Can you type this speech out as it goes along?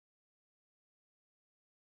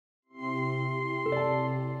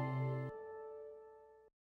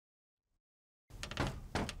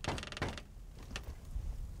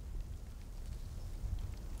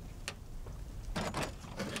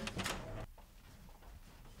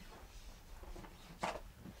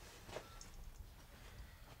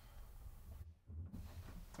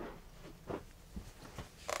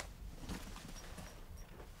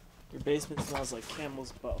The basement smells like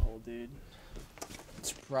Camel's butthole, dude.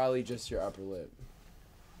 It's probably just your upper lip.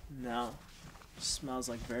 No. It smells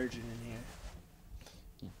like virgin in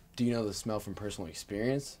here. Do you know the smell from personal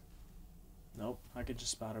experience? Nope. I could just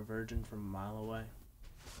spot a virgin from a mile away.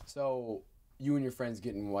 So, you and your friends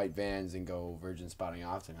get in white vans and go virgin spotting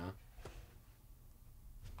often, huh?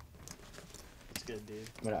 It's good, dude.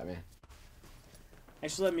 What up, man?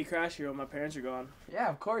 Thanks for letting me crash here when my parents are gone. Yeah,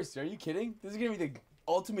 of course. Are you kidding? This is gonna be the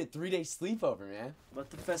ultimate 3-day sleepover, man. Let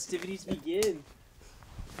the festivities begin.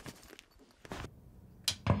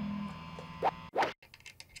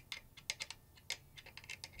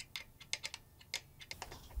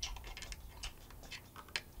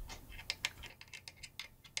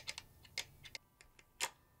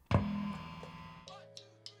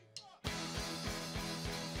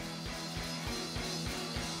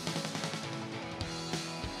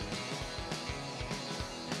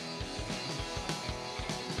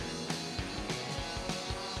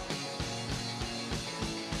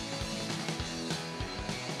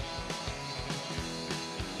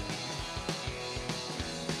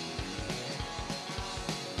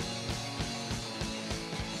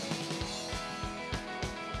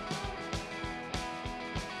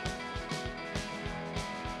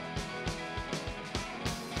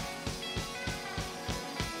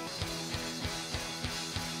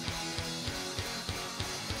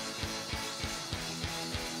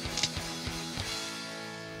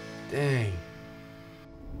 Dang.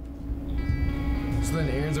 So then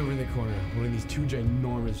Aaron's over in the corner, holding these 2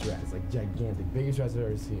 ginormous rats, like gigantic, biggest rats I've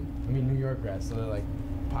ever seen. I mean, New York rats, so they're like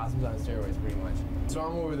possums on steroids, pretty much. So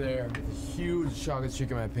I'm over there with a huge chocolate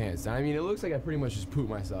streak in my pants. And I mean, it looks like I pretty much just pooped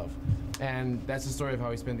myself. And that's the story of how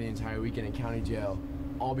we spent the entire weekend in county jail,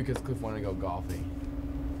 all because Cliff wanted to go golfing.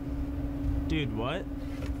 Dude, what?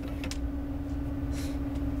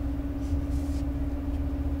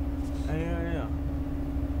 Yeah.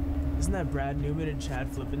 Isn't that Brad Newman and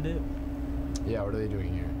Chad Flippendip? Yeah, what are they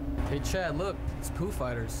doing here? Hey Chad, look, it's Pooh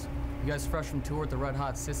Fighters. You guys fresh from tour with the Red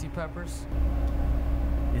Hot Sissy Peppers?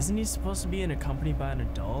 Isn't he supposed to be accompanied by an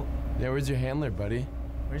adult? Yeah, where's your handler, buddy?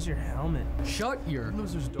 Where's your helmet? Shut your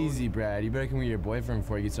loser's door. Easy, Brad. You better come with your boyfriend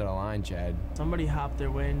before he gets out of line, Chad. Somebody hopped their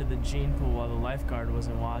way into the gene pool while the lifeguard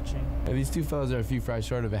wasn't watching. Now, these 2 fellas are a few fries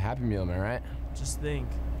short of a Happy Meal, am I right? Just think,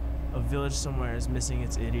 a village somewhere is missing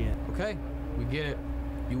its idiot. Okay, we get it.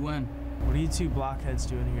 You win. What are you 2 blockheads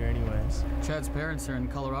doing here anyways? Chad's parents are in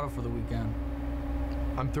Colorado for the weekend.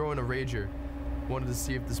 I'm throwing a rager. Wanted to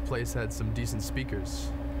see if this place had some decent speakers.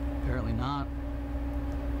 Apparently not.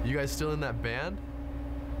 You guys still in that band?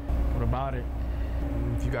 What about it?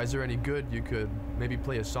 If you guys are any good, you could maybe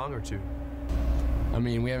play a song or 2. I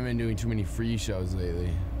mean, we haven't been doing too many free shows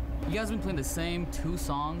lately. You guys have been playing the same 2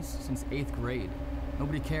 songs since 8th grade.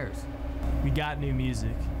 Nobody cares. We got new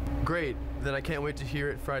music. Great, then I can't wait to hear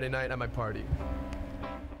it Friday night at my party.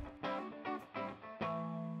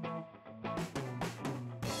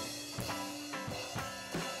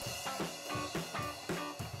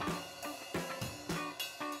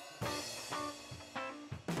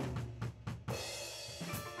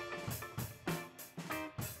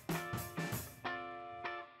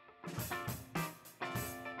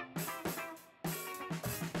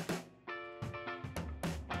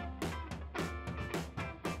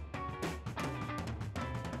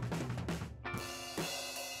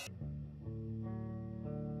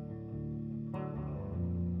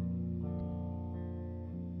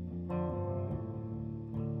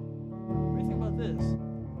 This.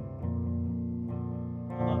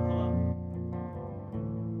 Hold up.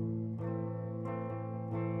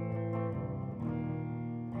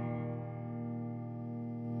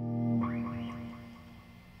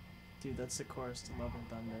 Dude, that's the chorus to Love and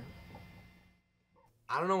Thunder.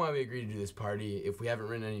 I don't know why we agreed to do this party if we haven't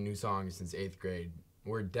written any new songs since 8th grade.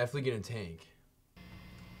 We're definitely gonna tank.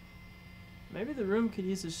 Maybe the room could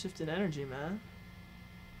use a shift in energy, man.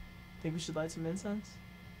 Think we should light some incense?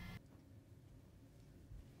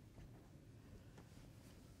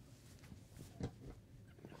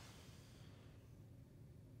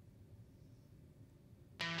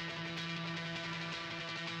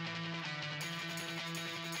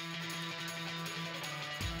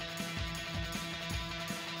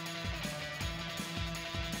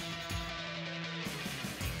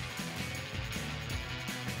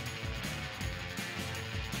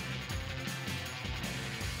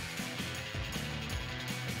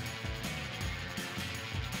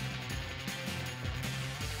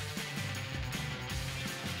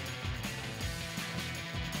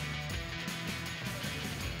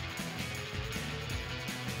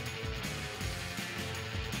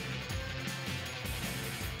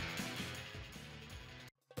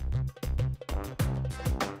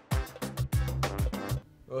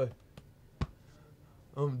 Oi.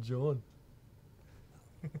 I'm John.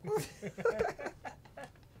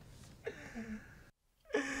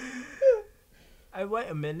 Hey, wait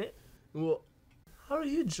a minute. Well, How are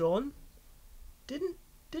you, John? Didn't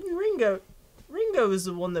Ringo? Ringo is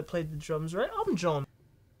the one that played the drums, right? I'm John.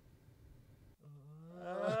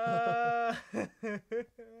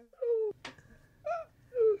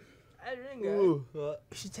 Hey, Ringo. ooh, what?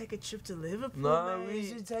 We should take a trip to Liverpool. Nah, mate. we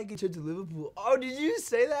should take a trip to Liverpool. Oh, did you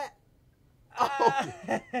say that? Oh.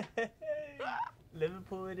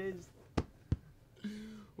 Liverpool it is.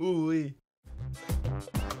 Ooh wee.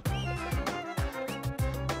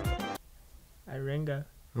 Hey, Ringo.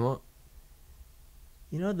 What?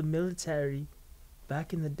 You know the military,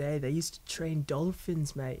 back in the day, they used to train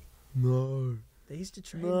dolphins, mate. No. They used to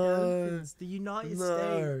train No. dolphins. The United No.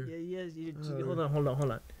 States. No.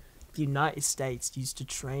 Hold on. The United States used to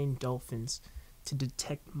train dolphins to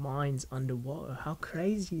detect mines underwater. How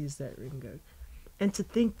crazy is that, Ringo? And to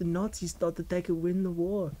think the Nazis thought that they could win the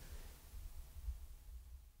war.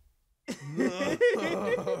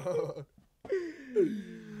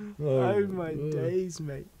 Oh my days,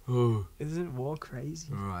 mate. Oh. Isn't war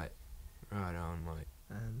crazy? Right. Right on, mate.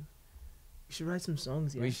 We should write some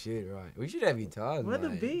songs, yeah? We should, right. We should have guitars, We're the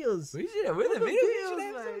mate. Beatles. We're the Beatles. We should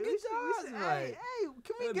have some guitars, mate. Hey,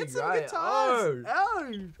 can we That'd get be some great. guitars?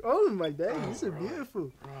 Oh my days, these are right.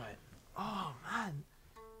 beautiful. Right. Oh man.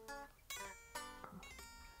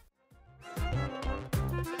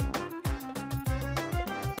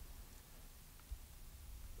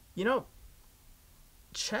 You know,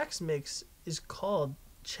 Chex Mix is called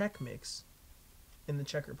Czech Mix in the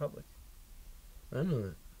Czech Republic. I know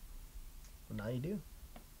that. Well, now you do.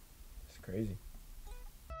 It's crazy.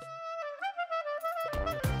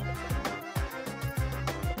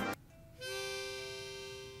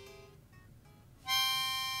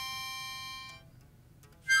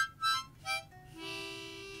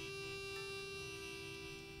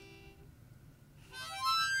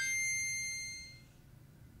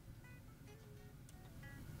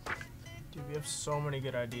 Dude, we have so many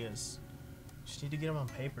good ideas. Just need to get them on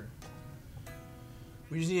paper.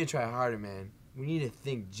 We just need to try harder, man. We need to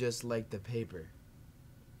think just like the paper.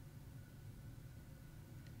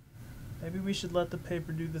 Maybe we should let the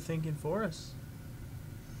paper do the thinking for us.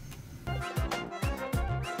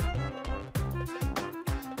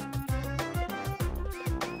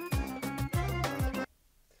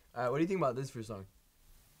 Alright, what do you think about this for a song?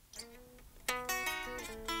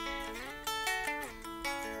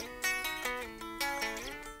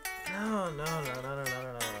 No.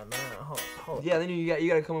 Hold. Yeah, then you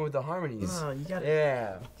gotta come up with the harmonies. No, you gotta.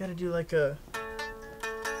 Yeah. You gotta do like a.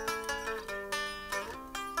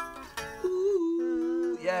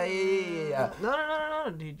 Ooh, yeah.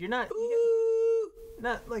 No, dude. You're not.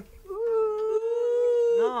 Not like.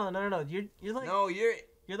 No. You're like. No, you're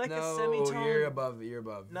You're like no, a semitone. You're above.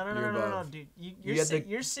 No, dude.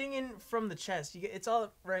 You're singing from the chest. It's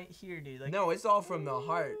all right here, dude. Like. No, it's all from the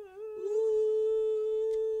heart.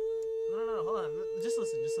 No, hold on. Just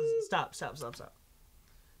listen. Stop.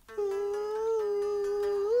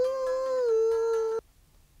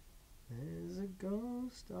 There's a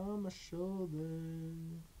ghost on my shoulder,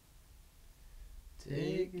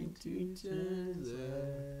 taking 2 turns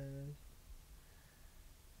left.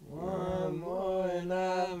 One more and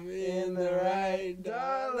I'm in the right,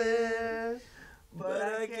 darling, but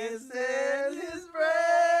I can't stand his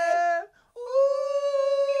breath.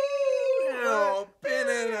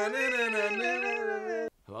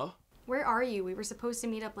 Hello? Where are you? We were supposed to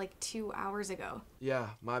meet up like 2 hours ago. Yeah,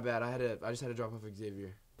 my bad. I just had to drop off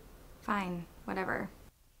Xavier. Fine, whatever.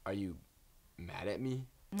 Are you mad at me?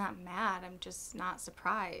 I'm not mad, I'm just not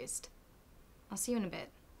surprised. I'll see you in a bit.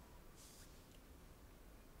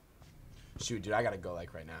 Shoot, dude, I gotta go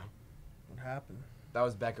like right now. What happened? That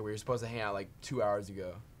was Becca. We were supposed to hang out like 2 hours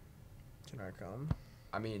ago. Can I come?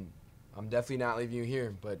 I mean, I'm definitely not leaving you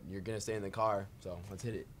here, but you're gonna stay in the car, so let's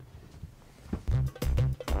hit it.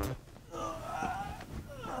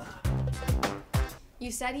 You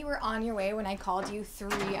said you were on your way when I called you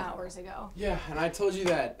 3 hours ago. Yeah, and I told you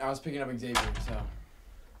that I was picking up Xavier, so.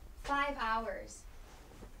 5 hours.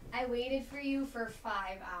 I waited for you for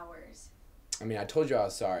 5 hours. I mean, I told you I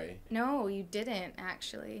was sorry. No, you didn't,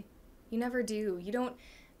 actually. You never do. You don't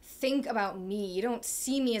think about me. You don't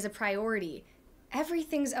see me as a priority.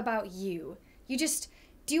 Everything's about you. You just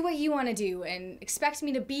do what you want to do and expect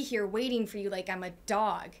me to be here waiting for you like I'm a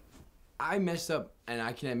dog. I messed up, and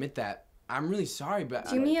I can admit that. I'm really sorry, but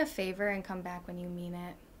Do me a favor and come back when you mean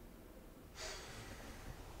it.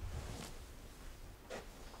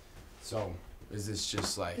 So, is this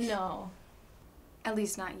just like... No. At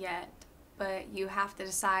least not yet. but you have to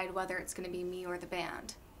decide whether it's going to be me or the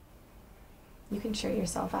band. You can show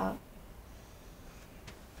yourself out.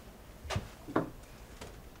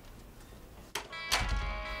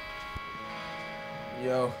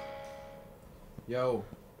 Yo. Yo.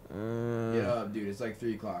 Get up, dude. It's like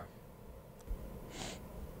 3 o'clock.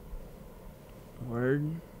 Word?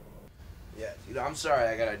 Yeah, dude, I'm sorry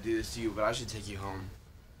I gotta do this to you, but I should take you home.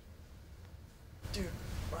 Dude,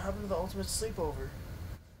 what happened to the ultimate sleepover?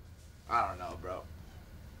 I don't know, bro.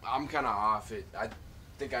 I'm kinda off it. I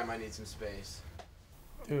think I might need some space.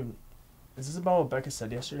 Dude, is this about what Becca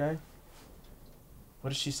said yesterday? What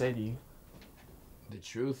did she say to you? The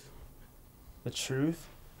truth? The truth?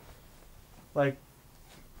 Like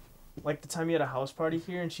the time you had a house party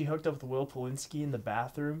here and she hooked up with Will Polinsky in the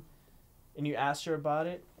bathroom and you asked her about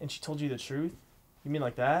it and she told you the truth? You mean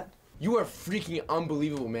like that? You are freaking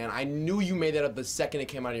unbelievable, man. I knew you made that up the second it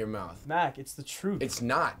came out of your mouth. Mac, it's the truth. It's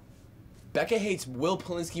not. Becca hates Will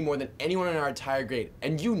Polinsky more than anyone in our entire grade.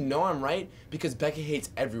 And you know I'm right because Becca hates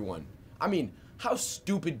everyone. I mean, how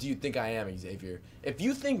stupid do you think I am, Xavier? If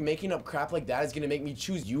you think making up crap like that is gonna make me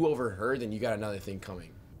choose you over her, then you got another thing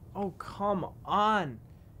coming. Oh, come on.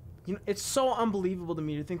 You know, it's so unbelievable to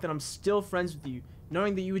me to think that I'm still friends with you,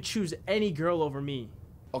 knowing that you would choose any girl over me.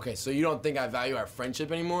 Okay, so you don't think I value our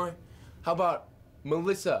friendship anymore? How about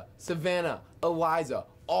Melissa, Savannah, Eliza?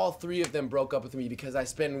 All 3 of them broke up with me because I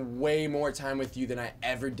spend way more time with you than I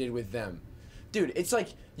ever did with them. Dude, it's like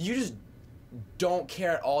you just don't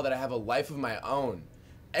care at all that I have a life of my own.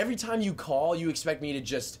 Every time you call, you expect me to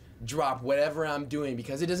just drop whatever I'm doing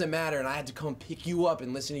because it doesn't matter and I had to come pick you up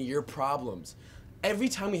and listen to your problems. Every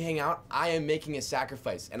time we hang out, I am making a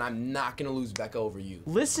sacrifice and I'm not gonna lose Becca over you.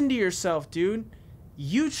 Listen to yourself, dude.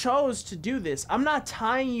 You chose to do this. I'm not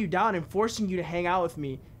tying you down and forcing you to hang out with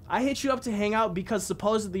me. I hit you up to hang out because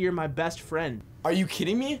supposedly you're my best friend. Are you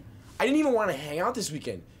kidding me? I didn't even want to hang out this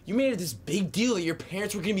weekend. You made it this big deal that your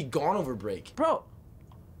parents were gonna be gone over break. Bro,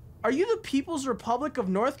 are you the People's Republic of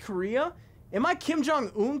North Korea? Am I Kim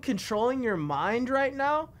Jong-un controlling your mind right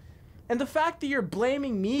now? And the fact that you're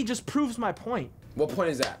blaming me just proves my point. What point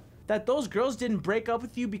is that? That those girls didn't break up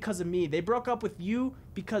with you because of me. They broke up with you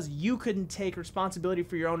because you couldn't take responsibility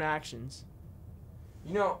for your own actions.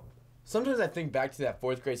 You know, sometimes I think back to that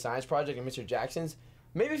 4th grade science project in Mr. Jackson's.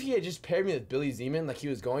 Maybe if he had just paired me with Billy Zeman like he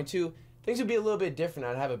was going to, things would be a little bit different.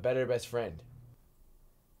 I'd have a better best friend.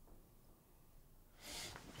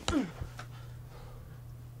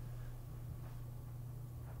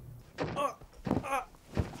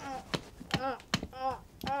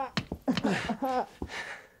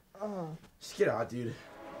 Just get out, dude.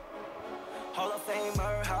 Hall of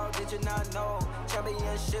Famer, how did you not know?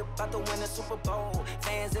 Championship, about to win a Super Bowl.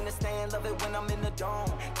 Fans in the stand, love it when I'm in the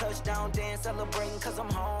dome. Touchdown dance, celebrating cause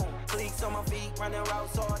I'm home. Cleats on my feet, running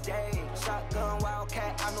routes all day. Shotgun,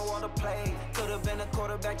 wildcat, I know all the play. Could've been a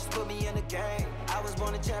quarterback, just put me in the game. I was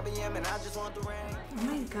born a champion and I just want the ring. Oh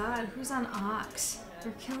my god, who's on Ox?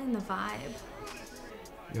 You're killing the vibe.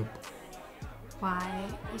 Yep. Why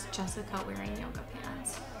is Jessica wearing yoga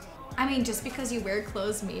pants? I mean, just because you wear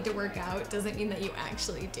clothes made to work out doesn't mean that you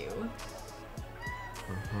actually do.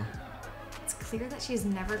 It's clear that she's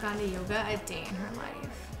never gone to yoga a day in her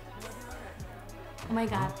life. Oh my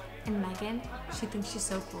god, and Megan, she thinks she's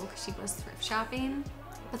so cool because she goes thrift shopping.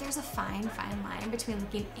 But there's a fine line between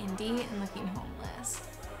looking indie and looking homeless.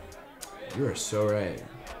 You are so right.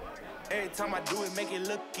 Every time I do it, make it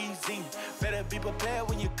look easy. Better be prepared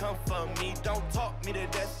when you come for me. Don't talk me to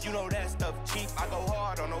death, you know that stuff cheap. I go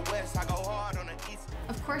hard on the west, I go hard on the east.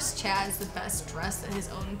 Of course, Chad's the best dressed at his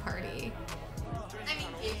own party. I mean,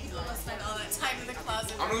 you almost spent all that time in the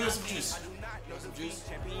closet. I'm gonna get some juice. Some juice.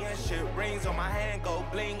 Championship rings on my hand, go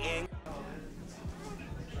bling in.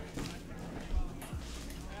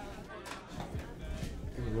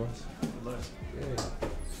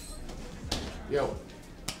 Yo,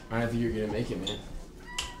 I don't think you're gonna make it, man.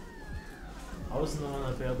 I wasn't the one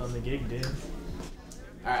that failed on the gig, dude.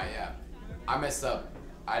 Alright, yeah. I messed up.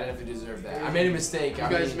 I definitely deserve that. I made a mistake. You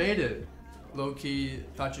guys made it. Low-key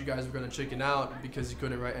thought you guys were gonna chicken out because you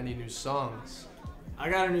couldn't write any new songs. I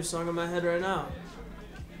got a new song in my head right now.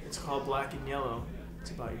 It's called Black and Yellow.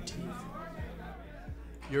 It's about your teeth.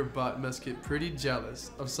 Your butt must get pretty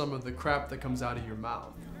jealous of some of the crap that comes out of your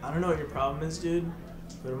mouth. I don't know what your problem is, dude,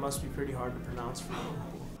 but it must be pretty hard to pronounce for you.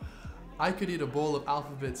 I could eat a bowl of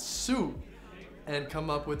alphabet soup and come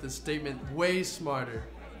up with a statement way smarter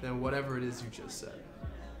than whatever it is you just said.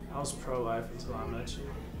 I was pro-life until I met you.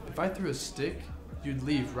 If I threw a stick, you'd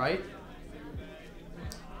leave, right?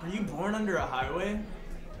 Were you born under a highway?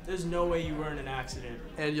 There's no way you were in an accident.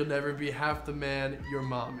 And you'll never be half the man your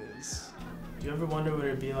mom is. Do you ever wonder what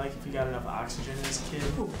it'd be like if you got enough oxygen in this kid?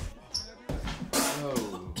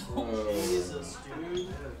 Oh, Jesus, dude.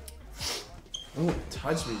 don't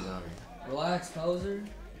touch me, dog. Relax, poser.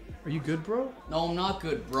 Are you good, bro? No, I'm not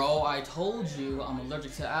good, bro. I told you I'm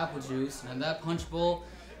allergic to apple juice, and in that punch bowl,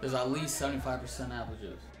 there's at least 75% apple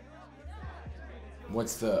juice.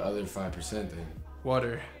 What's the other 5% then?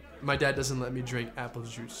 Water. My dad doesn't let me drink apple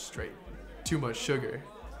juice straight. Too much sugar.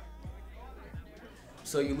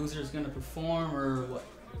 So you losers gonna perform, or what?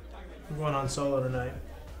 I'm going on solo tonight.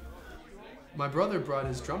 My brother brought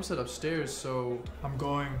his drum set upstairs, so... I'm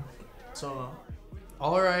going solo.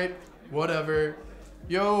 Alright, whatever.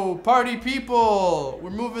 Yo, party people! We're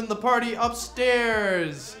moving the party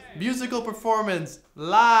upstairs! Musical performance,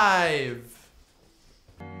 live!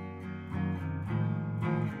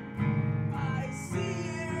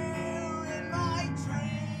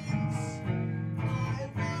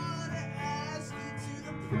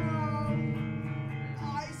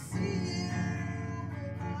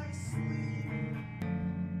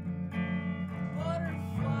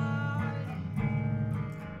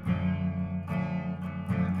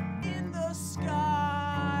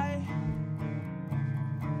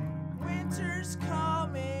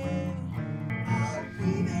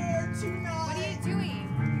 What are you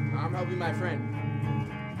doing? I'm helping my friend.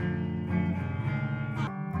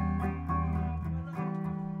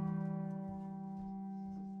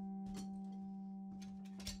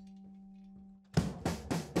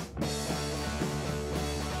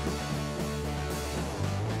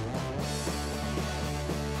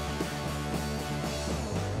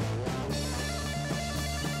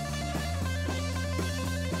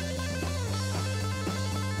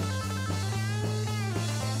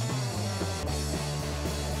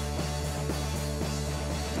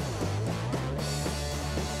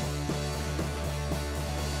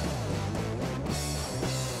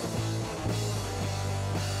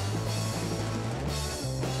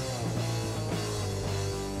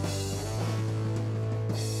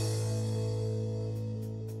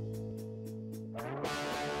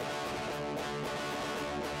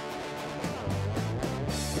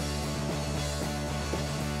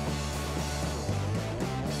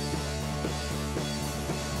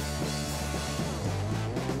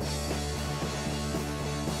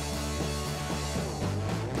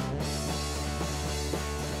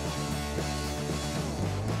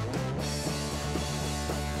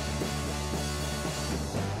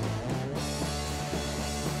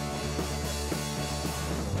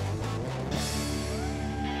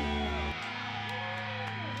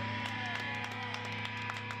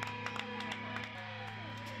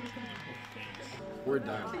 We're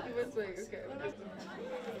done.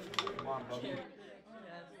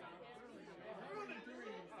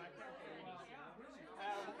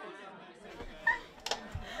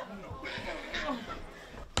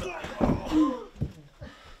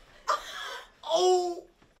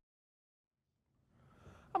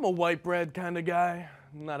 I'm a white bread kind of guy.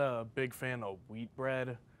 I'm not a big fan of wheat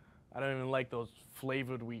bread. I don't even like those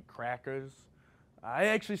flavored wheat crackers. I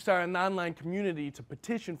actually started an online community to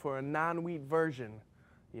petition for a non-wheat version.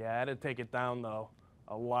 Yeah, I had to take it down though.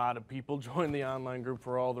 A lot of people joined the online group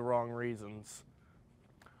for all the wrong reasons.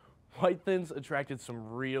 White Thins attracted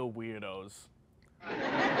some real weirdos. Thank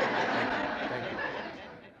you.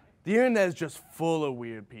 The internet is just full of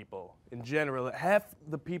weird people. In general, half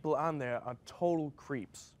the people on there are total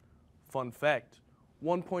creeps. Fun fact,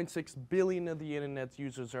 1.6 billion of the internet's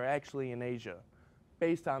users are actually in Asia.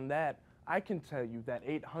 Based on that, I can tell you that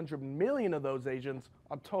 800 million of those Asians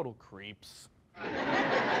are total creeps.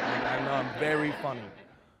 I know I'm very funny.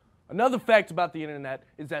 Another fact about the internet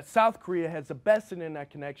is that South Korea has the best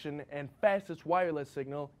internet connection and fastest wireless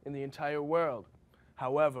signal in the entire world.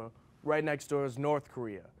 However, right next door is North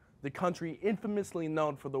Korea, the country infamously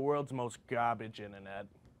known for the world's most garbage internet.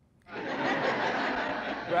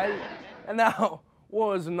 Right? And now,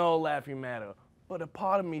 war is no laughing matter, but a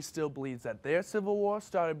part of me still believes that their civil war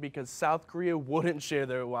started because South Korea wouldn't share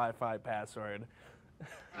their Wi-Fi password.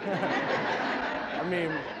 I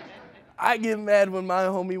mean, I get mad when my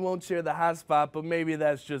homie won't share the hotspot, but maybe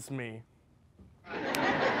that's just me.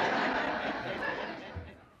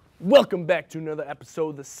 Welcome back to another episode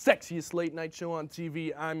of the sexiest late night show on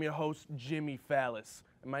TV. I'm your host, Jimmy Fallis,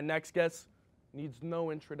 and my next guest needs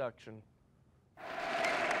no introduction.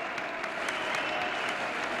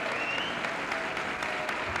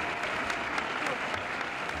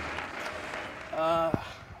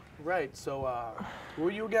 Right, so, who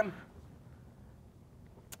are you again?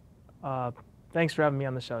 Thanks for having me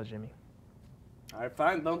on the show, Jimmy. All right,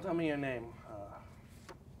 fine, don't tell me your name.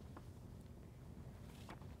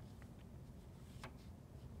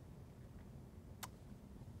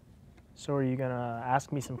 So are you gonna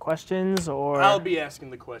ask me some questions, or? I'll be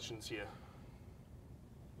asking the questions here.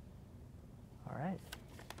 All right.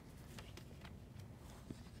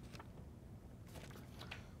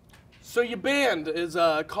 So your band is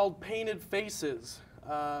called Painted Faces.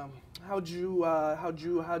 How'd you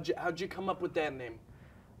come up with that name?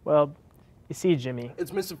 Well, you see, Jimmy.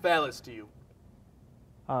 It's Mr. Phallus to you.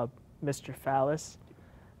 Mr. Phallus.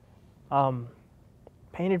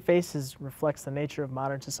 Painted Faces reflects the nature of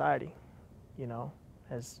modern society. You know,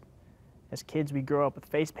 as kids, we grow up with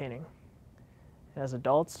face painting. And as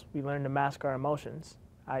adults, we learn to mask our emotions,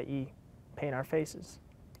 i.e., paint our faces.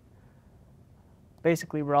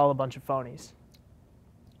 Basically, we're all a bunch of phonies.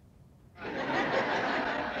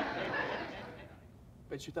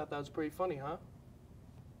 Bet you thought that was pretty funny, huh?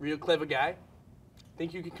 Real clever guy.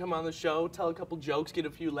 Think you can come on the show, tell a couple jokes, get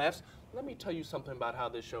a few laughs? Let me tell you something about how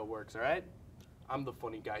this show works, all right? I'm the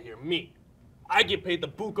funny guy here, me. I get paid the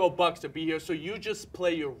buco bucks to be here, so you just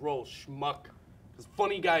play your role, schmuck. Because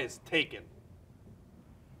funny guy is taken.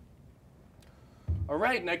 All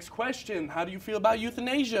right, next question. How do you feel about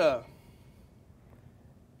euthanasia?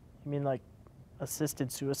 You mean like assisted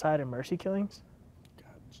suicide and mercy killings?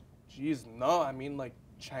 God, geez, no, I mean like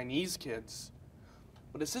Chinese kids.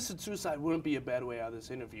 But assisted suicide wouldn't be a bad way out of this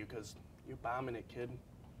interview, because you're bombing it, kid.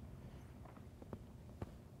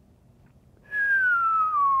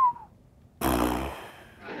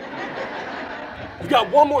 You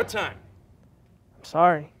got one more time. I'm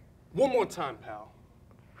sorry. One more time, pal.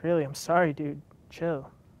 Really, I'm sorry, dude. Chill.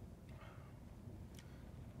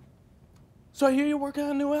 So I hear you're working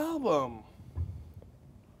on a new album.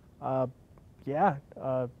 Yeah.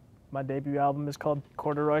 My debut album is called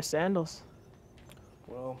Corduroy Sandals.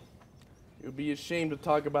 Well, you'd be ashamed to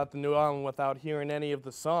talk about the new album without hearing any of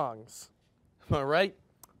the songs. Am I right?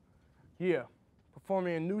 Here,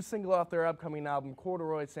 performing a new single off their upcoming album,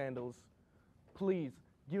 Corduroy Sandals. Please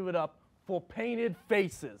give it up for Painted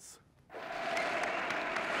Faces.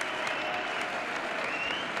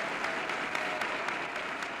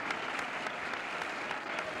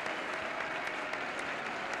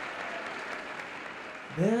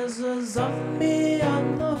 There's a zombie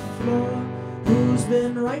on the floor who's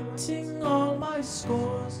been writing all my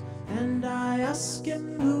scores, and I ask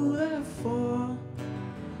him who they're for.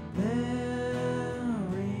 Mary,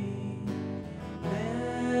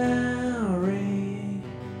 Mary,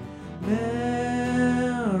 Mary.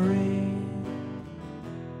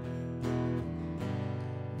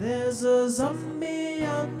 There's a zombie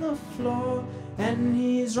on the floor, and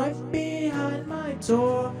he's right behind my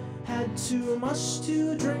door. Had too much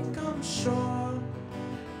to drink, I'm sure.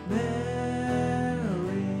 Mary,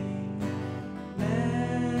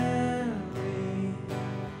 Mary,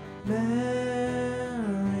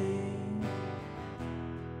 Mary.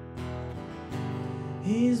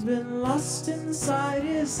 He's been lost inside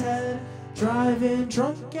his head, driving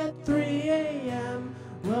drunk at 3 a.m.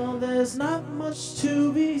 Well, there's not much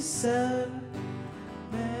to be said.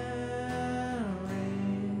 Mary,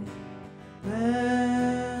 Mary.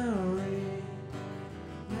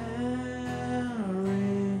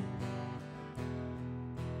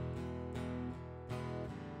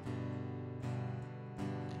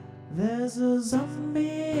 There's a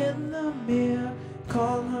zombie in the mirror,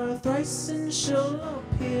 call her thrice and she'll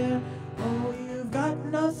appear. Oh, you've got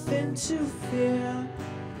nothing to fear.